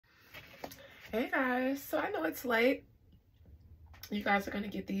Hey guys, so I know it's late. You guys are going to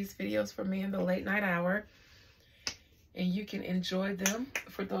get these videos from me in the late night hour, and you can enjoy them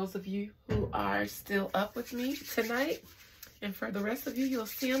for those of you who are still up with me tonight, and for the rest of you, you'll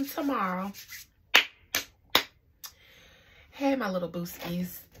see them tomorrow. Hey my little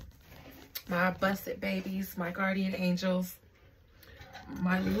booskies, my busted babies, my guardian angels,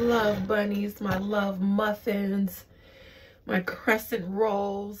 my love bunnies, my love muffins, my crescent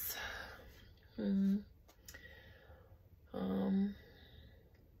rolls.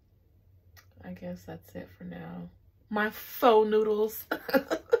 I guess that's it for now. My faux noodles.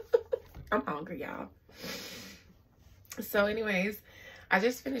 I'm hungry, y'all. So anyways, I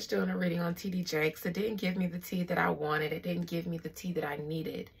just finished doing a reading on TD Jakes. It didn't give me the tea that I wanted. It didn't give me the tea that I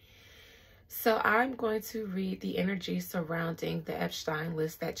needed. So I'm going to read the energy surrounding the Epstein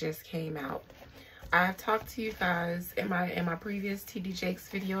list that just came out. I've talked to you guys in my previous TD Jakes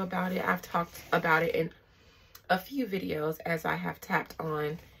video about it. I've talked about it in a few videos as I have tapped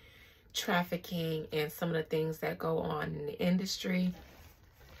on trafficking and some of the things that go on in the industry,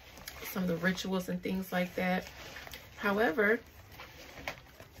 some of the rituals and things like that. However,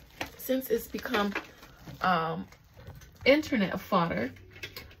 since it's become internet fodder,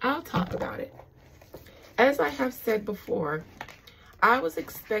 I'll talk about it. As I have said before, I was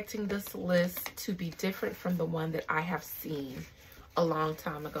expecting this list to be different from the one that I have seen a long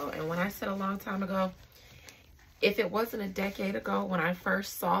time ago. And when I said a long time ago, if it wasn't a decade ago when I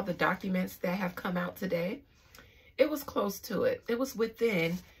first saw the documents that have come out today, it was close to it. It was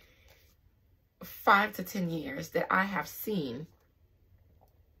within 5 to 10 years that I have seen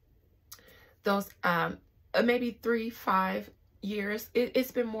those, maybe 3, 5 years.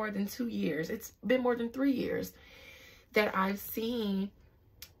 It's been more than 2 years. It's been more than 3 years that I've seen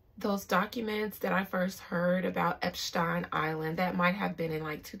those documents that I first heard about Epstein Island. That might have been in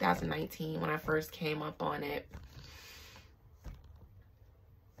like 2019 when I first came up on it.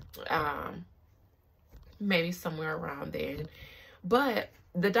 Maybe somewhere around then. But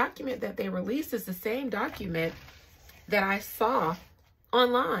the document that they released is the same document that I saw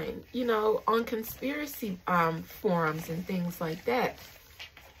online, you know, on conspiracy forums and things like that.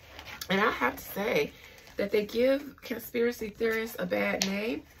 And I have to say that they give conspiracy theorists a bad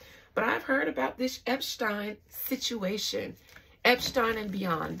name, but I've heard about this Epstein situation, Epstein and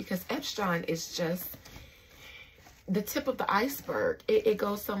beyond, because Epstein is just the tip of the iceberg. It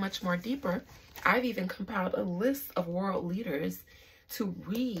goes so much more deeper. I've even compiled a list of world leaders to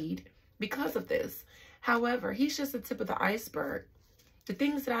read because of this. However, he's just the tip of the iceberg. The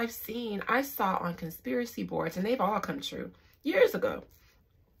things that I've seen, I saw on conspiracy boards, and they've all come true years ago.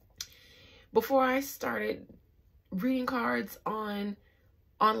 Before I started reading cards online,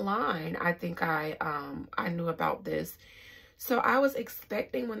 I think I knew about this. So I was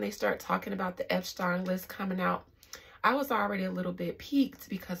expecting when they start talking about the Epstein list coming out, I was already a little bit piqued,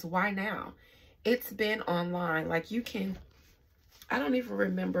 because why now? It's been online. Like, you can, I don't even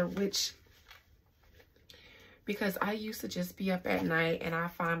remember which, because I used to just be up at night and I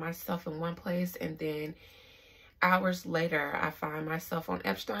find myself in one place, and then hours later I find myself on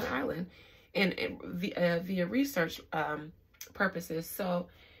Epstein Island and via research purposes. So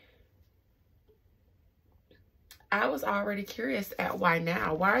I was already curious at why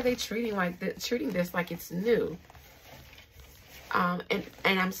now. Why are they treating this like it's new? And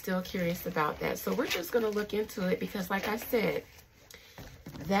I'm still curious about that. So we're just going to look into it, because like I said,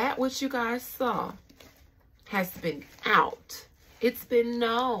 that what you guys saw has been out. It's been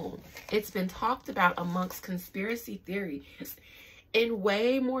known. It's been talked about amongst conspiracy theories in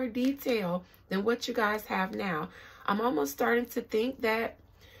way more detail than what you guys have now. I'm almost starting to think that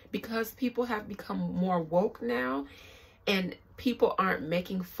because people have become more woke now, and people aren't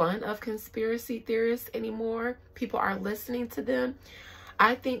making fun of conspiracy theorists anymore, people are listening to them,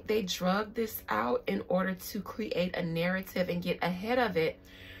 I think they drug this out in order to create a narrative and get ahead of it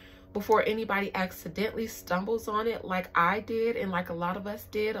before anybody accidentally stumbles on it, like I did and like a lot of us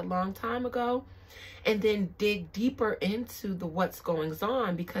did a long time ago, and then dig deeper into the what's going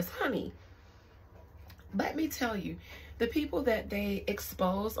on. Because honey, let me tell you, the people that they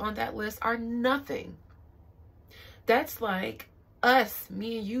expose on that list are nothing. That's like us,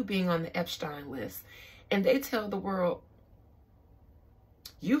 me and you, being on the Epstein list, and they tell the world,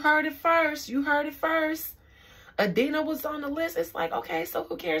 you heard it first, you heard it first. Adina was on the list. It's like, okay, so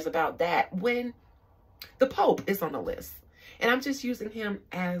who cares about that when the Pope is on the list? And I'm just using him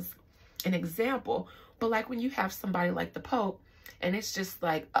as an example. But like when you have somebody like the Pope, and it's just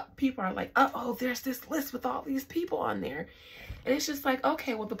like, people are like, oh, there's this list with all these people on there. And it's just like,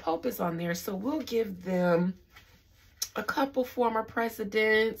 okay, well, the Pope is on there, so we'll give them a couple former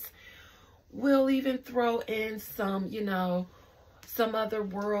presidents. We'll even throw in some, you know, some other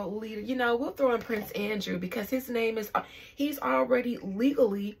world leader. You know, we'll throw in Prince Andrew because his name is, he's already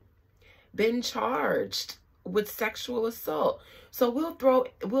legally been charged with sexual assault. So we'll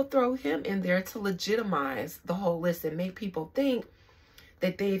throw him in there to legitimize the whole list and make people think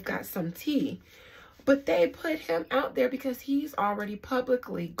that they've got some tea. But they put him out there because he's already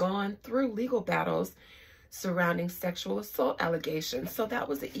publicly gone through legal battles surrounding sexual assault allegations. So that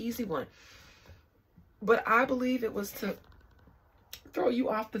was an easy one. But I believe it was to throw you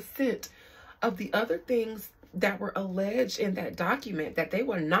off the scent of the other things that were alleged in that document that they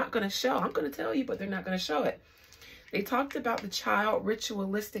were not going to show. I'm going to tell you, but they're not going to show it. They talked about the child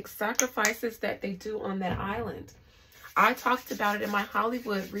ritualistic sacrifices that they do on that island. I talked about it in my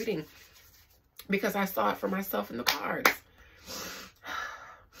Hollywood reading because I saw it for myself in the cards.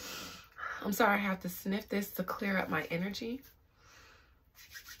 I'm sorry, I have to sniff this to clear up my energy.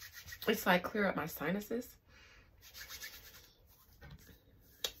 It's like clear up my sinuses.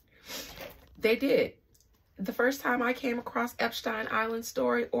 They did. The first time I came across Epstein Island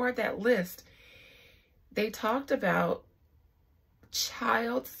story or that list, they talked about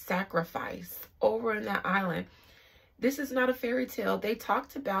child sacrifice over in that island. This is not a fairy tale. They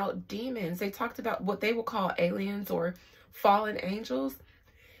talked about demons. They talked about what they would call aliens or fallen angels.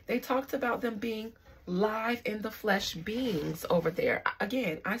 They talked about them being live in the flesh beings over there.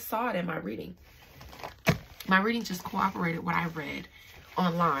 Again, I saw it in my reading. My reading just corroborated what I read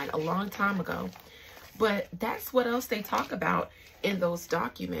online a long time ago. But that's what else they talk about in those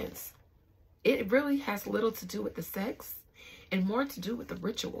documents. It really has little to do with the sex and more to do with the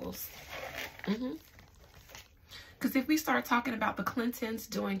rituals. Because if we start talking about the Clintons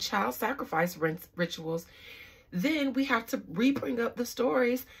doing child sacrifice rituals, then we have to re-bring up the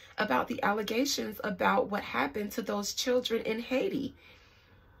stories about the allegations about what happened to those children in Haiti,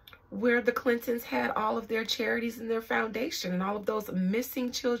 where the Clintons had all of their charities and their foundation and all of those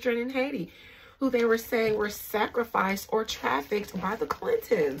missing children in Haiti, who they were saying were sacrificed or trafficked by the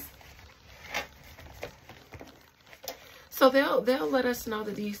Clintons. So they'll let us know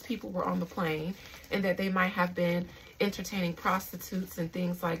that these people were on the plane and that they might have been entertaining prostitutes and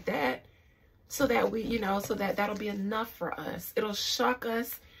things like that, so that we, you know, so that that'll be enough for us. It'll shock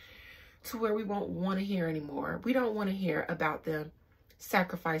us to where we won't want to hear anymore. We don't want to hear about them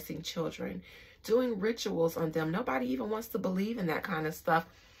sacrificing children, doing rituals on them. Nobody even wants to believe in that kind of stuff,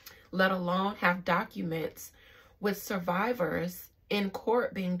 let alone have documents with survivors in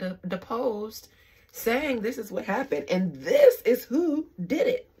court being deposed, saying this is what happened and this is who did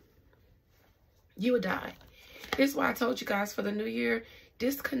it. You would die. This is why I told you guys for the new year,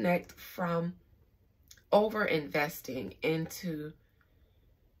 disconnect from over investing into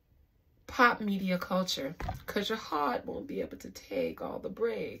pop media culture, because your heart won't be able to take all the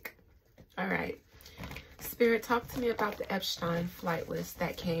break. All right. Spirit, talk to me about the Epstein flight list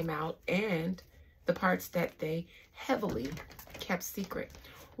that came out and the parts that they heavily kept secret.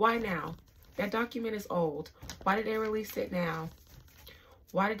 Why now? That document is old. Why did they release it now?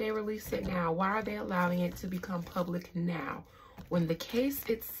 Why did they release it now? Why are they allowing it to become public now when the case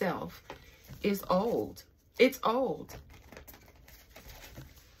itself is old? It's old.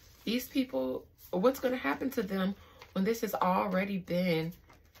 These people, what's going to happen to them when this has already been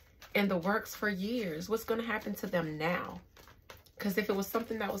in the works for years? What's going to happen to them now? Because if it was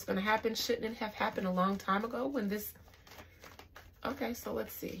something that was going to happen, shouldn't it have happened a long time ago when this... Okay, so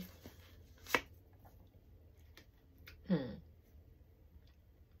let's see.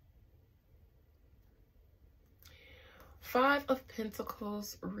 5 of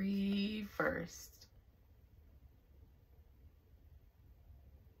Pentacles reversed.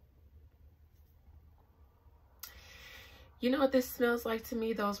 You know what this smells like to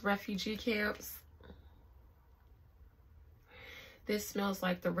me? Those refugee camps. This smells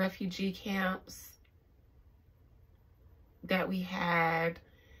like the refugee camps that we had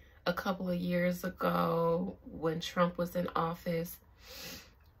a couple of years ago when Trump was in office.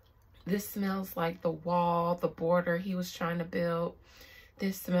 This smells like the wall, the border he was trying to build.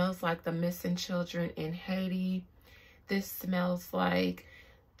 This smells like the missing children in Haiti. This smells like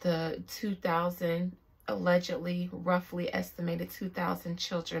the 2,000, allegedly, roughly estimated 2,000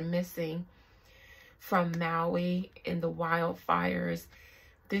 children missing from Maui in the wildfires.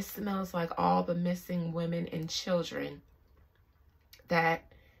 This smells like all the missing women and children that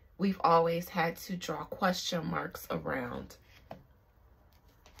we've always had to draw question marks around.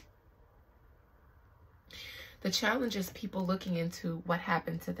 The challenge is people looking into what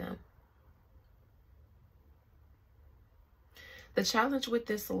happened to them. The challenge with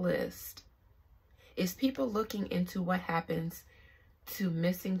this list is people looking into what happens to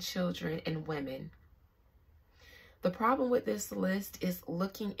missing children and women. The problem with this list is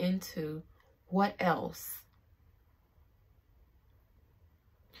looking into what else.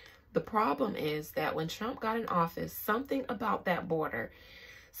 The problem is that when Trump got in office, something about that border,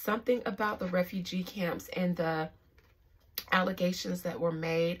 something about the refugee camps and the allegations that were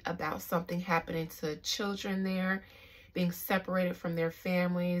made about something happening to children there, being separated from their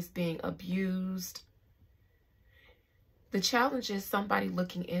families, being abused. The challenge is somebody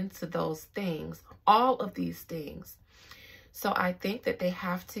looking into those things, all of these things. So I think that they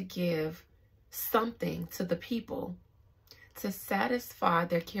have to give something to the people to satisfy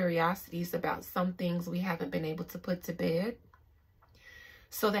their curiosities about some things we haven't been able to put to bed,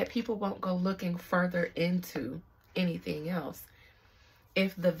 so that people won't go looking further into anything else.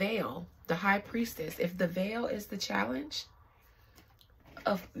 If the veil, the high priestess, if the veil is the challenge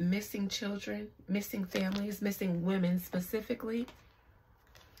of missing children, missing families, missing women specifically,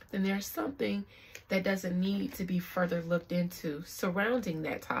 then there's something that doesn't need to be further looked into surrounding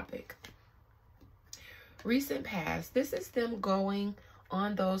that topic. Recent past, this is them going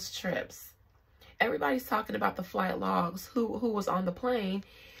on those trips. Everybody's talking about the flight logs, who was on the plane.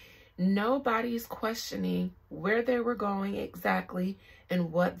 Nobody's questioning where they were going exactly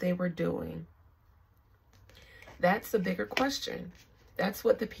and what they were doing. That's the bigger question. That's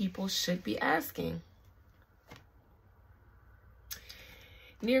what the people should be asking.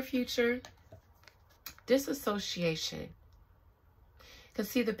 Near future, disassociation. Because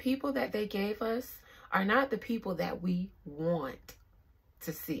see, the people that they gave us are not the people that we want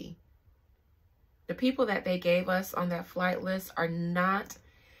to see. The people that they gave us on that flight list are not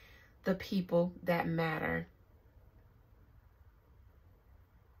the people that matter.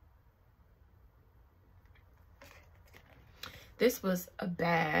 This was a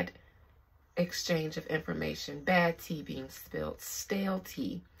bad exchange of information, bad tea being spilled, stale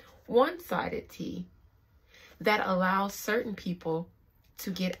tea, one-sided tea that allows certain people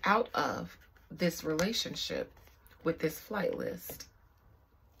to get out of this relationship with this flight list.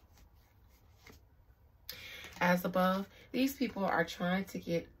 As above, these people are trying to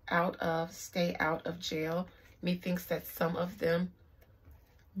get out of, stay out of jail. Methinks that some of them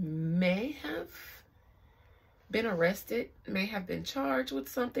may have been arrested, may have been charged with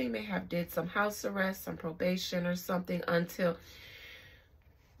something, may have did some house arrest, some probation or something until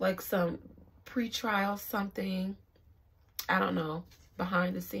like some pre-trial something. I don't know,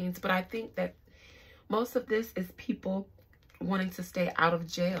 behind the scenes. But I think that most of this is people wanting to stay out of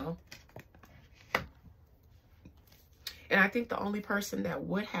jail. And I think the only person that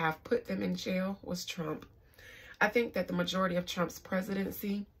would have put them in jail was Trump. I think that the majority of Trump's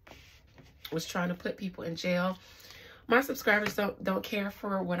presidency was trying to put people in jail. My subscribers don't care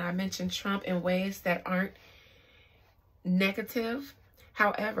for when I mention Trump in ways that aren't negative.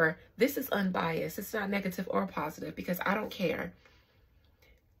 However, this is unbiased. It's not negative or positive because I don't care.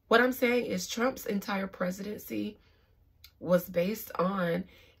 What I'm saying is Trump's entire presidency was based on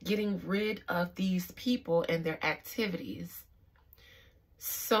getting rid of these people and their activities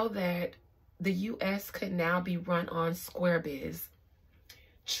so that the U.S. could now be run on square biz.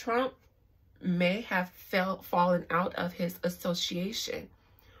 Trump may have fallen out of his association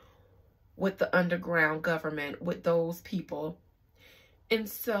with the underground government, with those people. And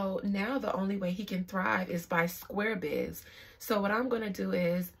so now the only way he can thrive is by square biz. So what I'm going to do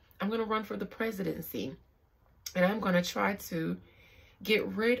is I'm going to run for the presidency. And I'm going to try to get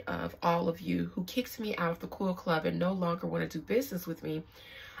rid of all of you who kicked me out of the Cool Club and no longer want to do business with me.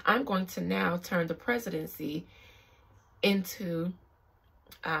 I'm going to now turn the presidency into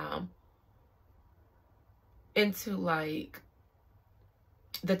like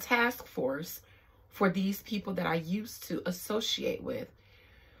the task force for these people that I used to associate with.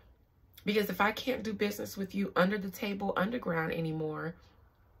 Because if I can't do business with you under the table, underground anymore,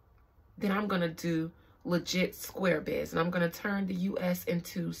 then I'm going to do legit square biz. And I'm going to turn the U.S.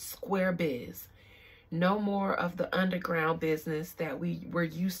 into square biz. No more of the underground business that we were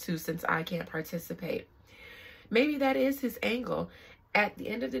used to since I can't participate. Maybe that is his angle. At the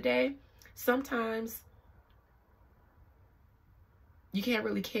end of the day, sometimes you can't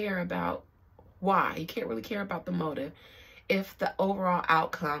really care about why. You can't really care about the motive if the overall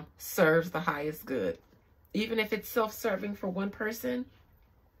outcome serves the highest good. Even if it's self-serving for one person,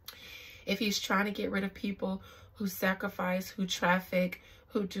 if he's trying to get rid of people who sacrifice, who traffic,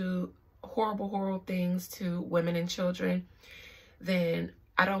 who do horrible, horrible things to women and children, then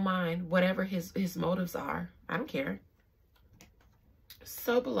I don't mind whatever his motives are. I don't care.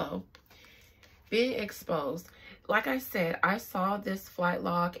 So below, being exposed. Like I said, I saw this flight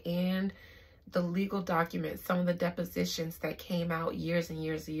log and the legal documents, some of the depositions that came out years and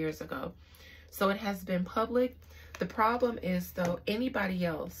years and years ago. So it has been public. The problem is, though, anybody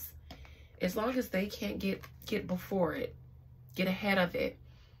else, as long as they can't get before it, get ahead of it,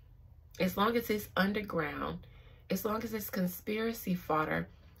 as long as it's underground, as long as it's conspiracy fodder,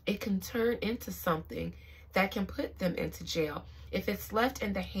 it can turn into something that can put them into jail. If it's left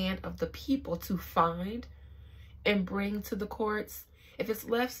in the hand of the people to find and bring to the courts, if it's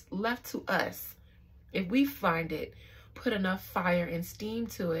left to us, if we find it, put enough fire and steam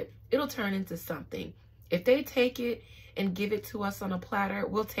to it, it'll turn into something. If they take it and give it to us on a platter,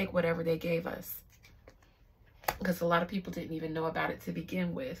 we'll take whatever they gave us. Because a lot of people didn't even know about it to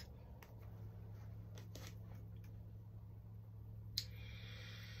begin with.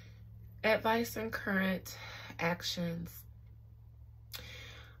 Advice and current actions.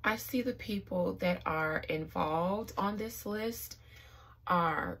 I see the people that are involved on this list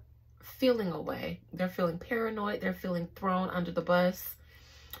are feeling away. They're feeling paranoid. They're feeling thrown under the bus.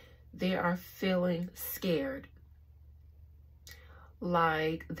 They are feeling scared.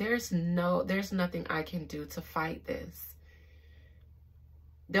 Like there's nothing I can do to fight this.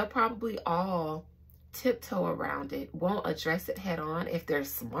 They'll probably all tiptoe around it, won't address it head on. If they're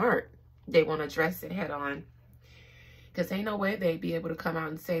smart, they won't address it head on. Because ain't no way they'd be able to come out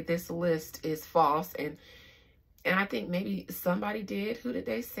and say this list is false. And I think maybe somebody did. Who did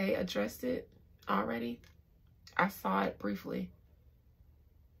they say addressed it already? I saw it briefly.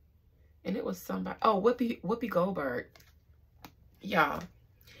 And it was somebody. Oh, Whoopi Goldberg. Y'all,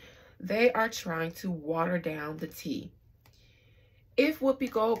 they are trying to water down the tea. If Whoopi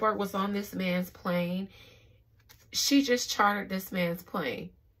Goldberg was on this man's plane, she just chartered this man's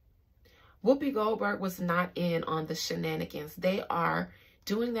plane. Whoopi Goldberg was not in on the shenanigans. They are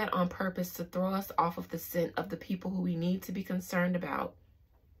doing that on purpose to throw us off of the scent of the people who we need to be concerned about.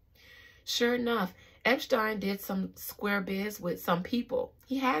 Sure enough, Epstein did some square biz with some people.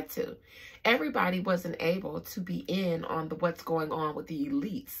 He had to. Everybody wasn't able to be in on what's going on with the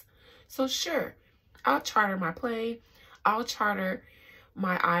elites. So sure, I'll charter my plane. I'll charter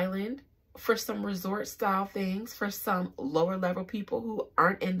my island for some resort style things for some lower level people who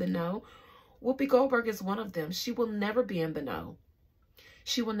aren't in the know. Whoopi Goldberg is one of them. She will never be in the know.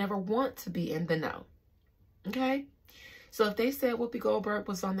 She will never want to be in the know. Okay? So if they said Whoopi Goldberg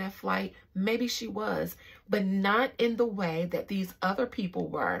was on that flight, maybe she was, but not in the way that these other people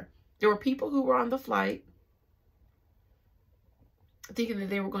were. There were people who were on the flight thinking that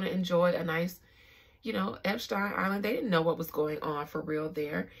they were going to enjoy a nice, Epstein Island. They didn't know what was going on for real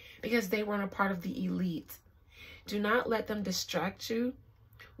there because they weren't a part of the elite. Do not let them distract you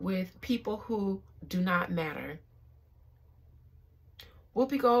with people who do not matter.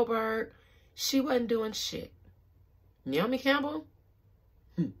 Whoopi Goldberg, she wasn't doing shit. Naomi Campbell,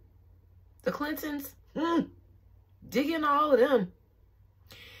 the Clintons, dig into all of them.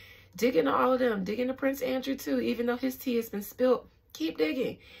 Dig into all of them. Dig into Prince Andrew too, even though his tea has been spilled. Keep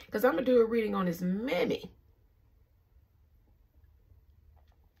digging, because I'm going to do a reading on his mammy.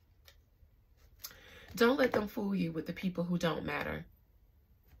 Don't let them fool you with the people who don't matter.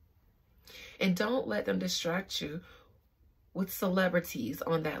 And don't let them distract you with celebrities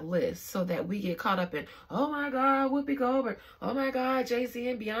on that list so that we get caught up in, oh my God, Whoopi Goldberg. Oh my God, Jay-Z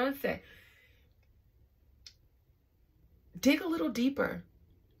and Beyonce. Dig a little deeper.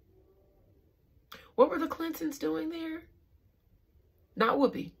 What were the Clintons doing there? Not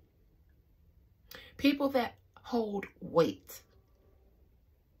Whoopi. People that hold weight.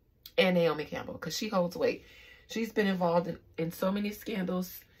 And Naomi Campbell, because she holds weight. She's been involved in so many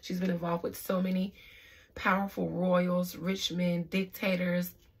scandals. She's been involved with so many powerful royals, rich men,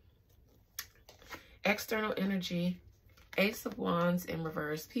 dictators, external energy, Ace of Wands in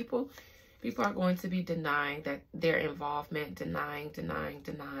reverse. People are going to be denying that their involvement,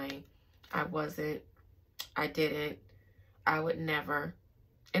 denying. I wasn't, I didn't, I would never.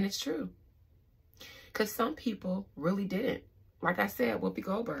 And it's true. Because some people really didn't. Like I said, Whoopi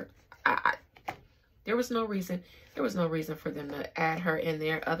Goldberg. There was no reason for them to add her in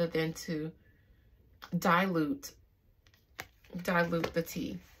there other than to dilute the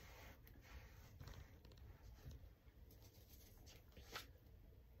tea.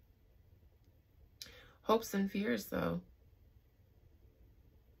 Hopes and fears, though,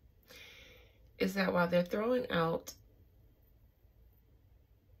 is that while they're throwing out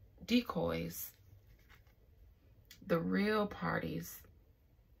decoys, the real parties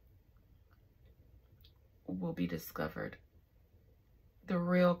will be discovered. The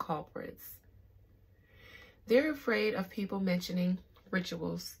real culprits. They're afraid of people mentioning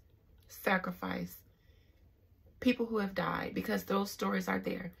rituals, sacrifice, people who have died, because those stories are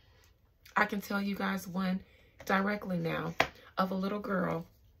there. I can tell you guys one directly now of a little girl,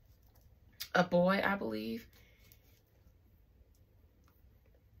 a boy, I believe.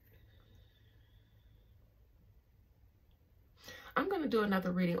 I'm going to do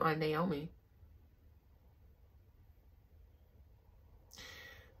another reading on Naomi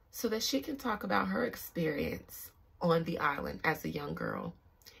so that she can talk about her experience on the island as a young girl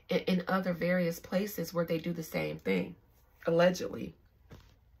and in other various places where they do the same thing, allegedly,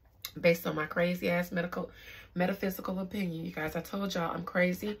 based on my crazy ass metaphysical opinion. You guys, I told y'all I'm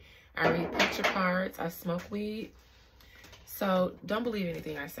crazy. I read picture cards. I smoke weed. So don't believe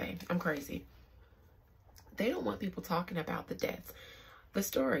anything I say. I'm crazy. They don't want people talking about the deaths. The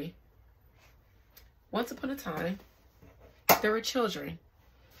story. Once upon a time, there were children.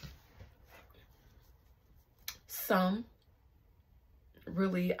 Some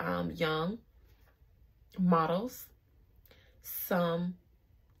really young models. Some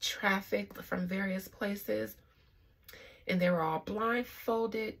trafficked from various places. And they were all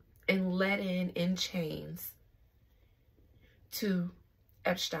blindfolded and let in chains to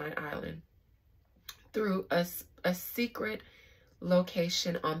Epstein Island through a secret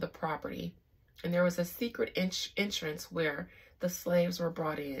location on the property. And there was a secret entrance where the slaves were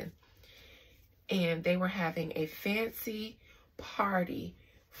brought in. And they were having a fancy party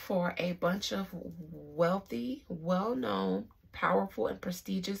for a bunch of wealthy, well-known, powerful, and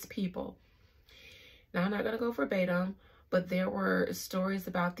prestigious people. Now, I'm not going to go verbatim, but there were stories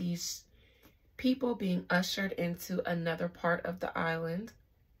about these people being ushered into another part of the island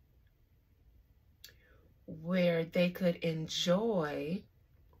where they could enjoy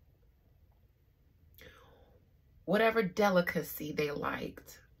whatever delicacy they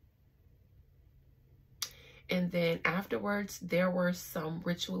liked. And then afterwards, there were some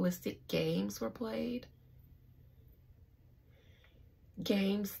ritualistic games were played.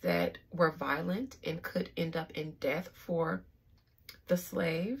 Games that were violent and could end up in death for the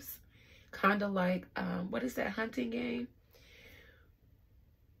slaves. Kind of like, what is that hunting game?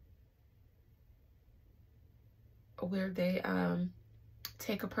 Where they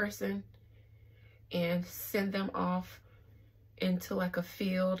take a person and send them off into like a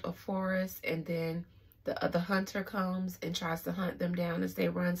field, a forest, and then the hunter comes and tries to hunt them down as they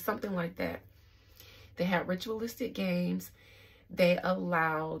run, something like that. They had ritualistic games. They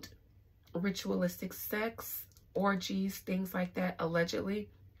allowed ritualistic sex, orgies, things like that, allegedly.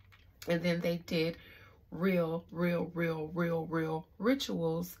 And then they did real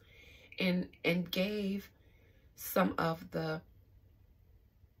rituals and gave some of the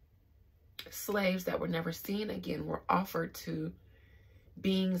slaves that were never seen again were offered to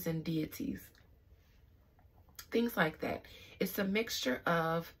beings and deities. Things like that. It's a mixture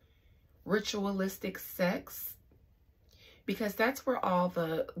of ritualistic sex, because that's where all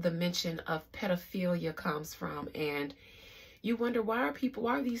the mention of pedophilia comes from. And you wonder, why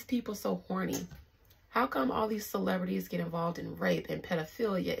are these people so horny? How come all these celebrities get involved in rape and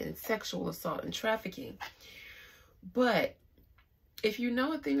pedophilia and sexual assault and trafficking? But if you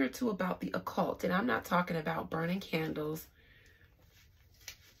know a thing or two about the occult, and I'm not talking about burning candles,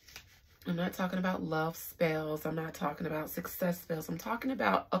 I'm not talking about love spells, I'm not talking about success spells, I'm talking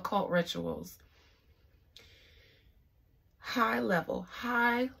about occult rituals. High level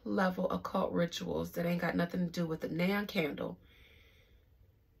occult rituals that ain't got nothing to do with the nan candle.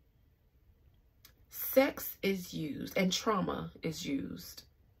 Sex is used and trauma is used.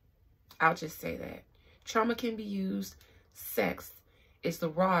 I'll just say that. Trauma can be used. Sex is the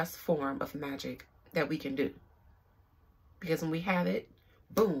rawest form of magic that we can do. Because when we have it,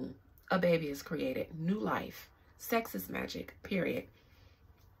 boom, a baby is created. New life. Sex is magic, period.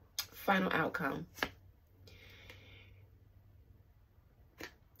 Final outcome.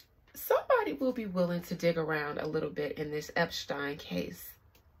 Somebody will be willing to dig around a little bit in this Epstein case.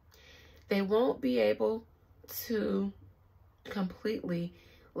 They won't be able to completely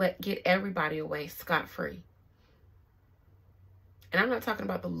get everybody away scot-free. And I'm not talking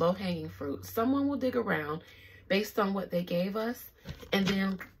about the low-hanging fruit. Someone will dig around based on what they gave us and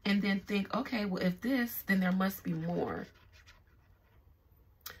then think, okay, well, if this, then there must be more.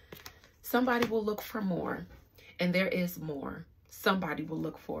 Somebody will look for more, and there is more. Somebody will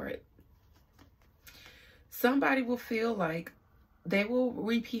look for it. Somebody will feel like they will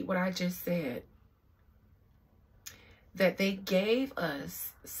repeat what I just said. That they gave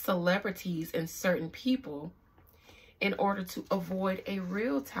us celebrities and certain people in order to avoid a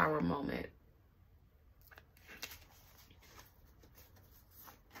real tower moment.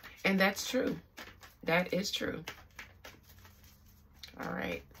 And that's true. That is true. All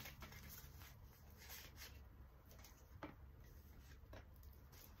right.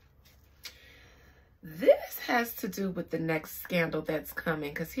 has to do with the next scandal that's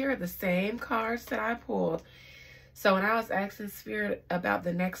coming, because here are the same cards that I pulled. So when I was asking Spirit about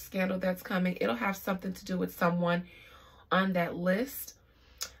the next scandal that's coming, it'll have something to do with someone on that list.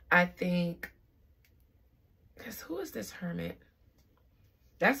 I think, because who is this hermit?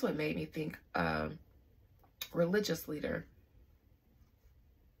 That's what made me think religious leader.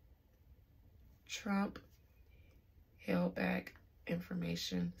 Trump held back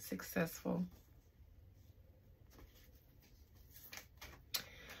information, successful.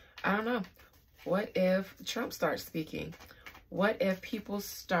 I don't know. What if Trump starts speaking? What if people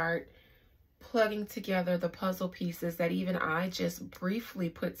start plugging together the puzzle pieces that even I just briefly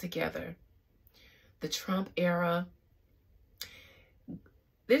put together? The Trump era.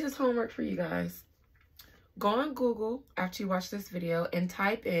 This is homework for you guys. Go on Google after you watch this video and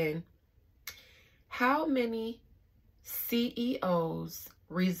type in how many CEOs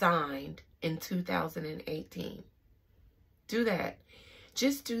resigned in 2018. Do that.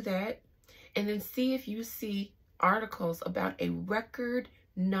 Just do that. And then see if you see articles about a record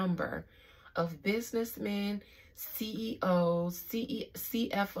number of businessmen, CEOs,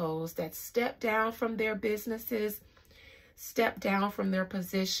 CFOs that stepped down from their businesses, stepped down from their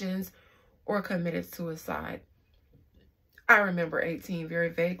positions, or committed suicide. I remember 18 very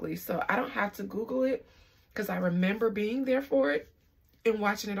vaguely, so I don't have to Google it because I remember being there for it and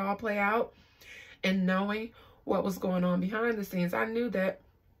watching it all play out and knowing what was going on behind the scenes. I knew that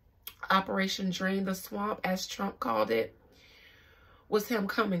Operation Drain the Swamp, as Trump called it, was him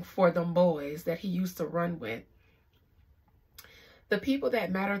coming for them boys that he used to run with. The people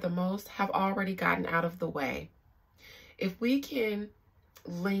that matter the most have already gotten out of the way. If we can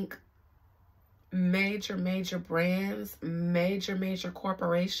link major brands, major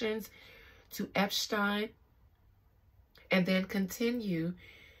corporations to Epstein, and then continue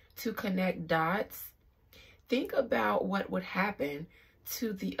to connect dots, think about what would happen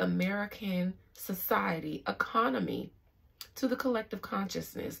to the American society, economy, to the collective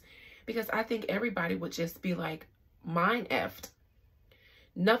consciousness, because I think everybody would just be like, mind effed.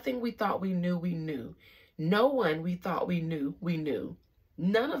 Nothing we thought we knew, we knew. No one we thought we knew, we knew.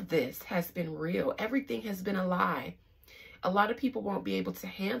 None of this has been real. Everything has been a lie. A lot of people won't be able to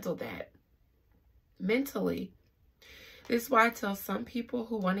handle that mentally. This is why I tell some people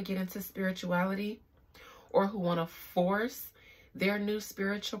who want to get into spirituality or who want to force their new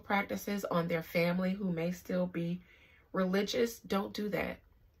spiritual practices on their family who may still be religious, don't do that.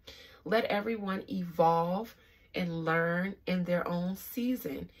 Let everyone evolve and learn in their own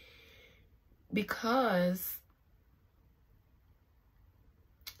season, because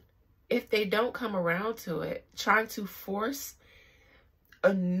if they don't come around to it, trying to force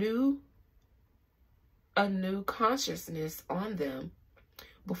a new consciousness on them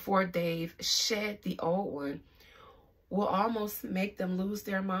before they've shed the old one will almost make them lose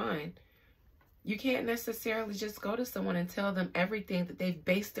their mind. You can't necessarily just go to someone and tell them everything that they've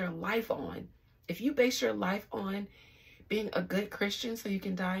based their life on. If you base your life on being a good Christian so you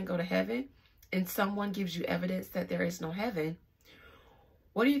can die and go to heaven, and someone gives you evidence that there is no heaven,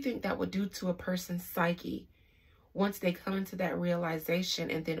 what do you think that would do to a person's psyche once they come into that realization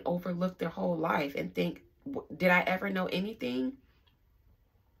and then overlook their whole life and think, did I ever know anything?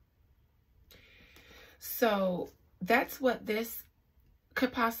 So that's what this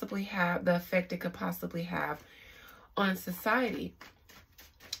could possibly have, the effect it could possibly have on society.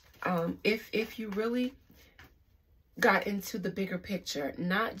 If you really got into the bigger picture,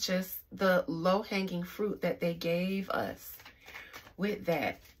 not just the low-hanging fruit that they gave us with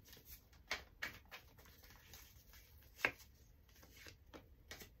that.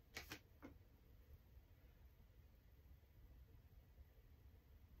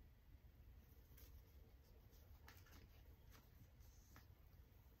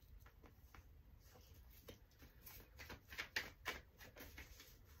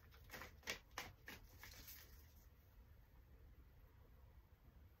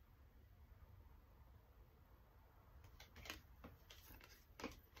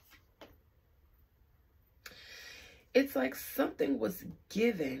 It's like something was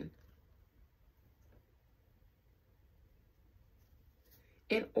given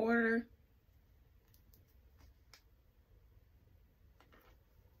in order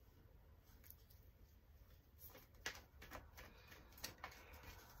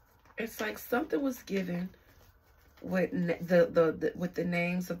with the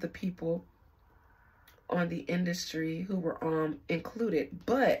names of the people on the industry who were included,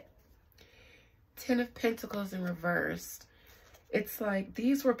 but 10 of Pentacles in reversed. It's like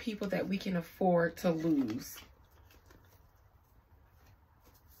these were people that we can afford to lose.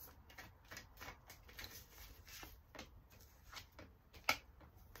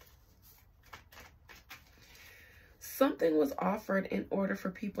 Something was offered in order for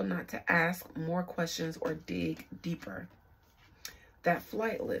people not to ask more questions or dig deeper. That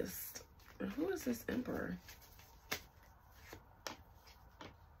flight list. Who is this emperor?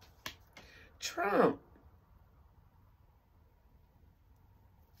 Trump.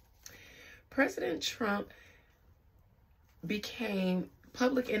 President Trump became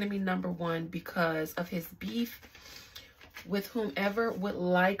public enemy #1 because of his beef with whomever would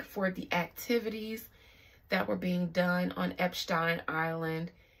like for the activities that were being done on Epstein Island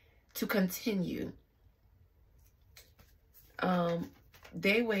to continue.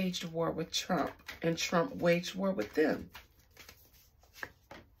 They waged war with Trump, and Trump waged war with them.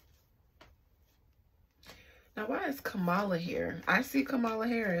 Now, why is Kamala here? I see Kamala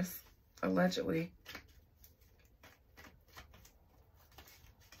Harris, allegedly.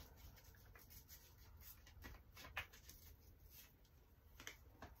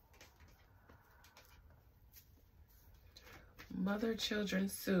 Mother, children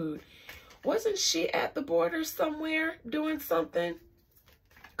sued. Wasn't she at the border somewhere doing something?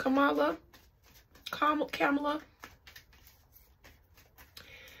 Kamala?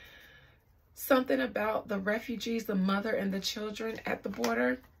 Something about the refugees, the mother and the children at the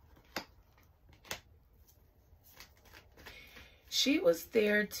border. She was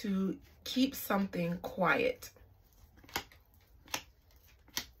there to keep something quiet.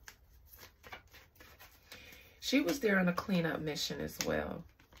 She was there on a cleanup mission as well.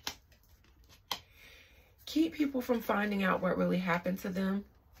 Keep people from finding out what really happened to them.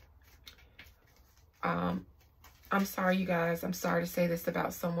 I'm sorry, you guys. I'm sorry to say this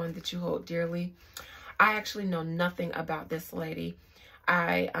about someone that you hold dearly. I actually know nothing about this lady.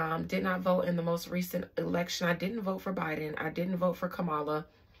 I did not vote in the most recent election. I didn't vote for Biden. I didn't vote for Kamala.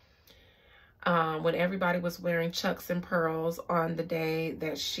 When everybody was wearing chucks and pearls on the day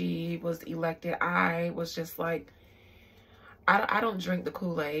that she was elected, I was just like, I don't drink the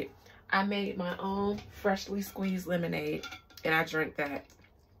Kool-Aid. I made my own freshly squeezed lemonade, and I drank that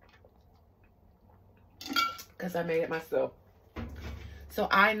because I made it myself. So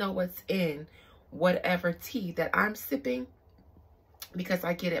I know what's in whatever tea that I'm sipping because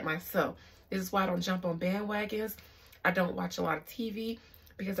I get it myself. This is why I don't jump on bandwagons. I don't watch a lot of TV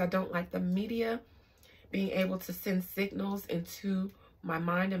because I don't like the media being able to send signals into my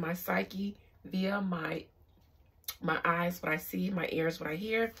mind and my psyche via my eyes, what I see, my ears, what I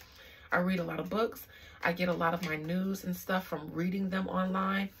hear. I read a lot of books. I get a lot of my news and stuff from reading them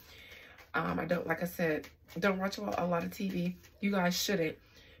online. I don't, like I said, don't watch a lot of TV. You guys shouldn't,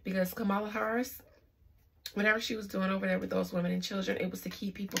 because Kamala Harris, whatever she was doing over there with those women and children, it was to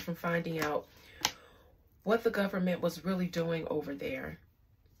keep people from finding out what the government was really doing over there.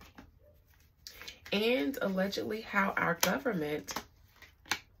 And allegedly how our government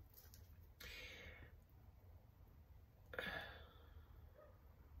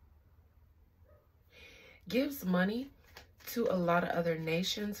gives money to a lot of other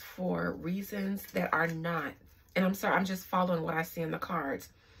nations for reasons that are not, and I'm sorry, I'm just following what I see in the cards,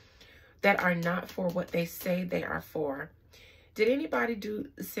 that are not for what they say they are for. Did anybody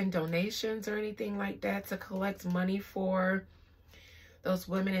send donations or anything like that to collect money for those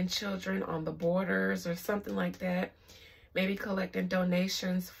women and children on the borders or something like that? Maybe collecting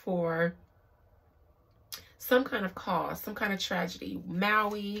donations for some kind of cause, some kind of tragedy,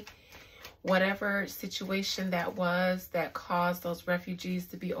 Maui, whatever situation that was that caused those refugees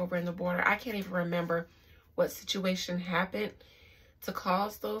to be over in the border. I can't even remember what situation happened to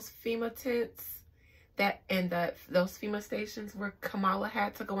cause those FEMA tents and those FEMA stations where Kamala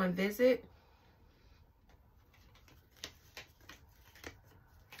had to go and visit.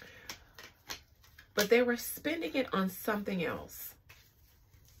 But they were spending it on something else.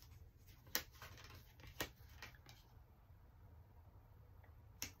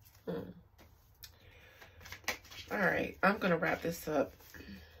 All right, I'm going to wrap this up.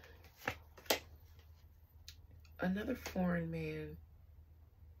 Another foreign man.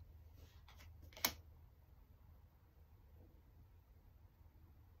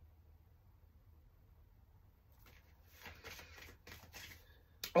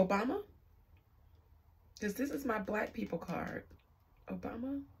 Obama? Because this is my black people card.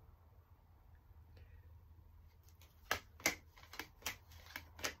 Obama?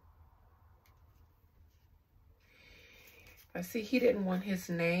 I see he didn't want his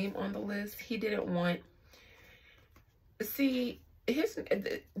name on the list. He didn't want... See,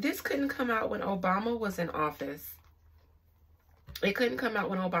 this couldn't come out when Obama was in office. It couldn't come out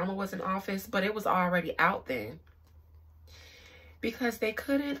when Obama was in office, but it was already out then. Because they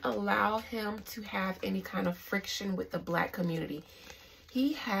couldn't allow him to have any kind of friction with the black community.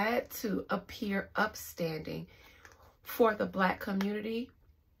 He had to appear upstanding for the Black community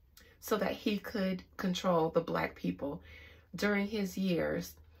so that he could control the Black people during his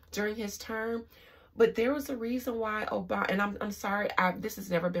years, during his term. But there was a reason why Obama, and I'm sorry, this has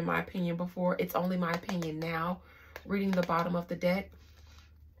never been my opinion before. It's only my opinion now, reading the bottom of the deck.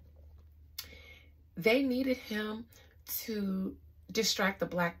 They needed him to distract the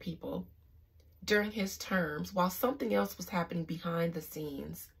Black people during his terms while something else was happening behind the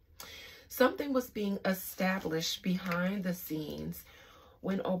scenes. Something was being established behind the scenes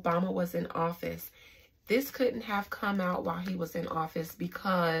when Obama was in office. This couldn't have come out while he was in office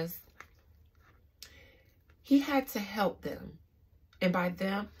because he had to help them. And by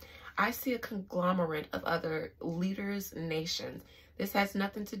them, I see a conglomerate of other leaders, nations. This has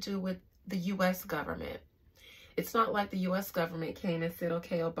nothing to do with the U.S. government. It's not like the U.S. government came and said,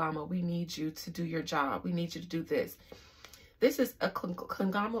 okay, Obama, we need you to do your job. We need you to do this. This is a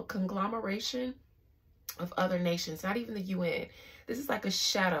conglomeration of other nations, not even the UN. This is like a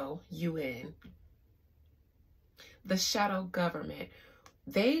shadow UN. The shadow government.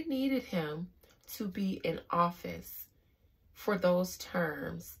 They needed him to be in office for those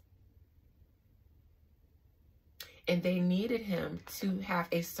terms. And they needed him to have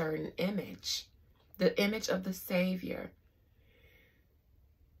a certain image. The image of the Savior.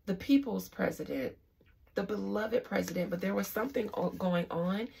 The people's president. The beloved president. But there was something going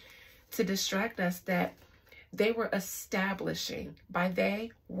on to distract us that they were establishing. By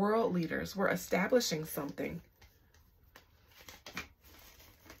they, world leaders were establishing something.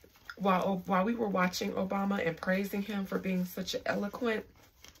 While we were watching Obama and praising him for being such an eloquent,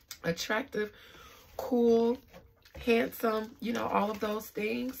 attractive, cool, handsome, you know, all of those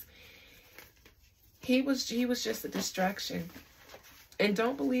things, he was just a distraction. And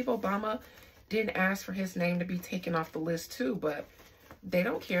don't believe Obama didn't ask for his name to be taken off the list too, but they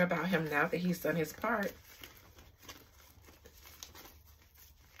don't care about him now that he's done his part.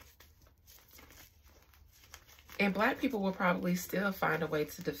 And Black people will probably still find a way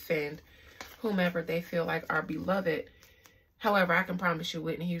to defend whomever they feel like are beloved. However, I can promise you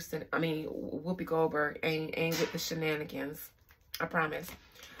Whoopi Goldberg ain't with the shenanigans. I promise.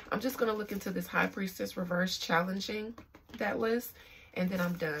 I'm just going to look into this High Priestess reverse challenging that list, and then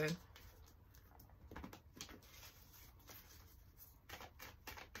I'm done.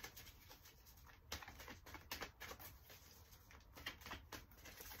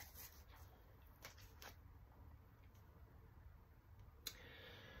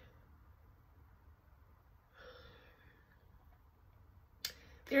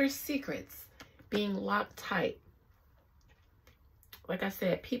 There are secrets being locked tight. Like I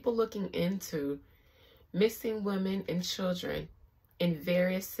said, people looking into missing women and children in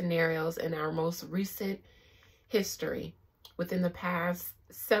various scenarios in our most recent history within the past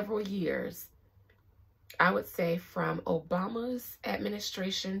several years. I would say from Obama's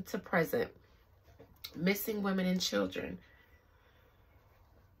administration to present, missing women and children,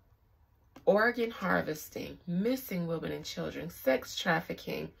 organ harvesting, missing women and children, sex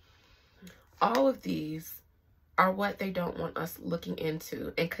trafficking. All of these are what they don't want us looking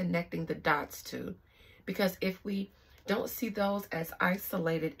into and connecting the dots to. Because if we don't see those as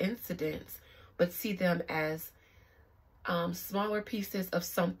isolated incidents, but see them as smaller pieces of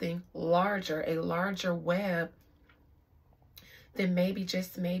something larger, a larger web, then maybe,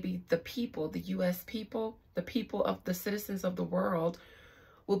 just maybe, the people, the U.S. people, the people of the citizens of the world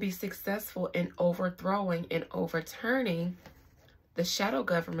will be successful in overthrowing and overturning the shadow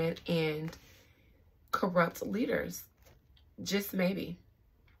government and corrupt leaders. Just maybe.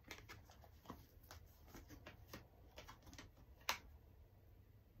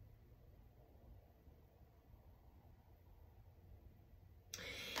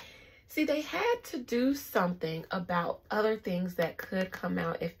 See, they had to do something about other things that could come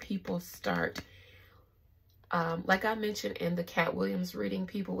out if people start, like I mentioned in the Cat Williams reading,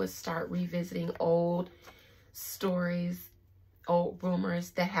 people would start revisiting old stories, old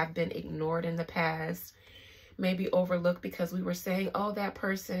rumors that have been ignored in the past, maybe overlooked because we were saying, oh, that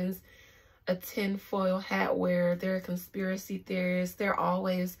person's a tinfoil hat wearer, they're a conspiracy theorist, they're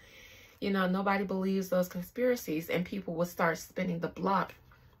always, you know, nobody believes those conspiracies, and people would start spinning the block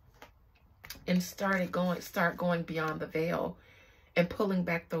and start going beyond the veil and pulling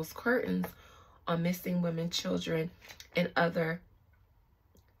back those curtains on missing women, children, and other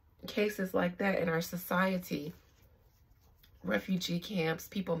cases like that in our society. Refugee camps,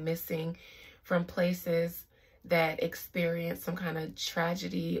 people missing from places that experience some kind of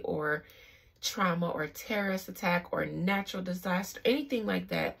tragedy or trauma or terrorist attack or natural disaster, anything like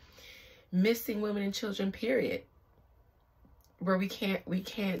that. Missing women and children, period. where we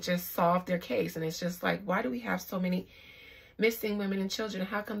can't just solve their case. And it's just like, why do we have so many missing women and children?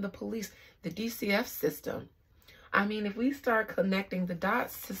 How come the police, the DCF system? I mean, if we start connecting the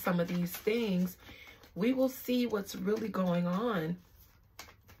dots to some of these things, we will see what's really going on.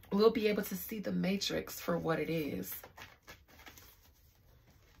 We'll be able to see the matrix for what it is.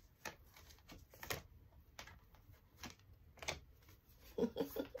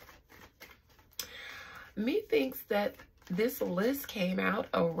 Methinks that this list came out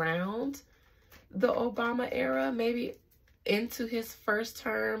around the Obama era, maybe into his first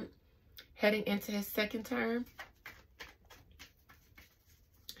term, heading into his second term.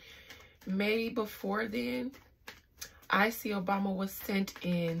 Maybe before then. I see Obama was sent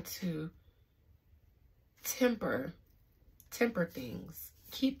in to temper things,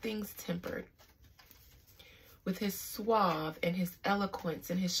 keep things tempered, with his suave and his eloquence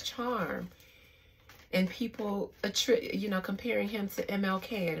and his charm. And people, comparing him to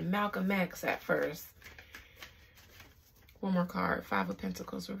MLK and Malcolm X at first. One more card, Five of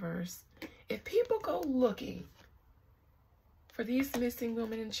Pentacles reverse. If people go looking for these missing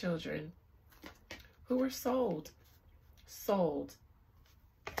women and children who were sold.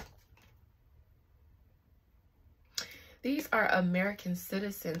 These are American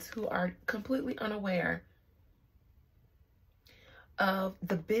citizens who are completely unaware of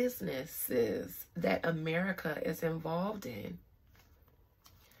the businesses that America is involved in.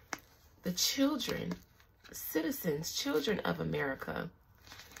 The children, citizens, children of America,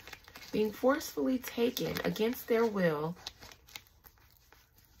 being forcefully taken against their will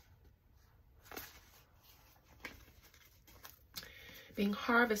being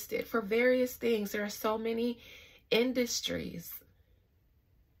harvested for various things. There are so many industries,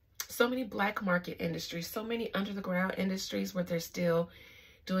 so many black market industries, so many under the ground industries where they're still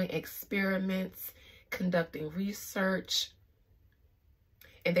doing experiments, conducting research,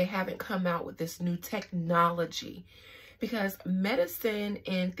 and they haven't come out with this new technology, because medicine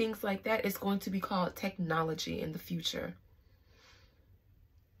and things like that is going to be called technology in the future.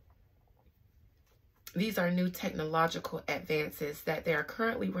 These are new technological advances that they are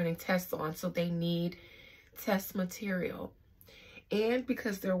currently running tests on, so they need test material. And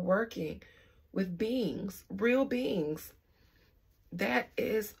because they're working with beings, real beings, that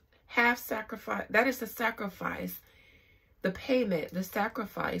is half sacrifice. That is the sacrifice, the payment, the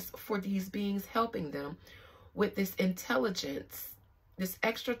sacrifice for these beings, helping them with this intelligence, this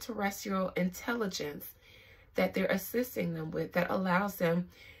extraterrestrial intelligence that they're assisting them with, that allows them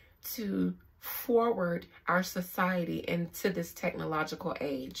to forward our society into this technological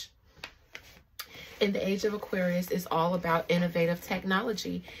age. And the age of Aquarius is all about innovative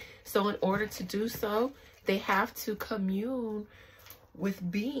technology. So in order to do so, they have to commune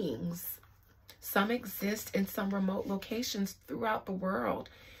with beings. Some exist in some remote locations throughout the world.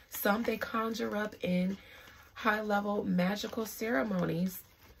 Some they conjure up in high-level magical ceremonies.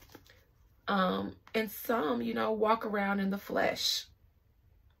 And some, walk around in the flesh.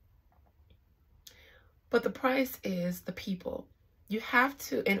 But the price is the people. You have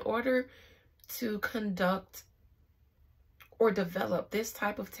to, in order to conduct or develop this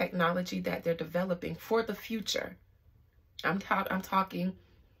type of technology that they're developing for the future, I'm talking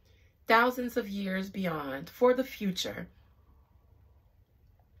thousands of years beyond, for the future,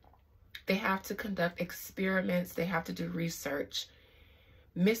 they have to conduct experiments, they have to do research.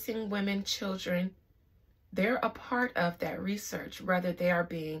 Missing women, children, they're a part of that research, whether they are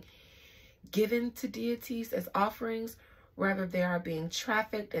being given to deities as offerings, whether they are being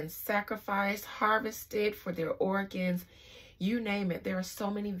trafficked and sacrificed, harvested for their organs, you name it. There are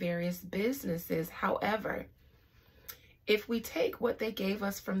so many various businesses. However, if we take what they gave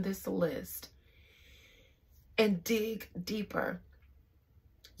us from this list and dig deeper,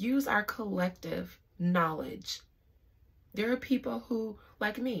 use our collective knowledge. There are people who,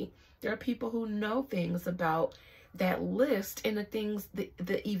 like me, there are people who know things about that list and the things,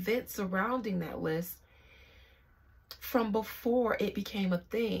 the events surrounding that list from before it became a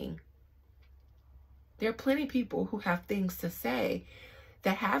thing. There are plenty of people who have things to say,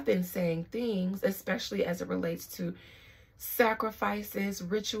 that have been saying things, especially as it relates to sacrifices,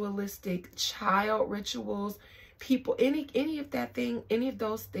 ritualistic child rituals, people, any of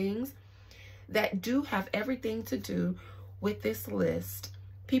those things that do have everything to do with this list.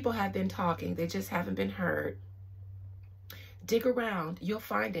 People have been talking, they just haven't been heard. Dig around, you'll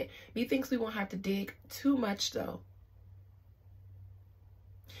find it. Methinks we won't have to dig too much though.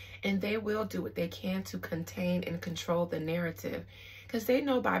 And they will do what they can to contain and control the narrative, because they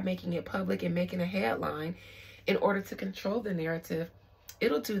know by making it public and making a headline in order to control the narrative,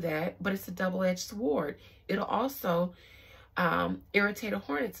 it'll do that, but it's a double-edged sword. It'll also irritate a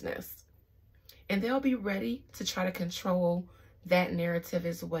hornet's nest. And they'll be ready to try to control that narrative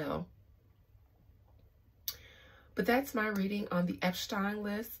as well. But that's my reading on the Epstein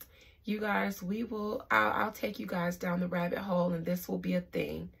list. You guys, I'll take you guys down the rabbit hole, and this will be a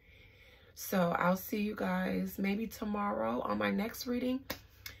thing. So I'll see you guys maybe tomorrow on my next reading.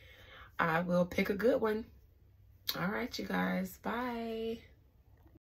 I will pick a good one. All right, you guys. Bye.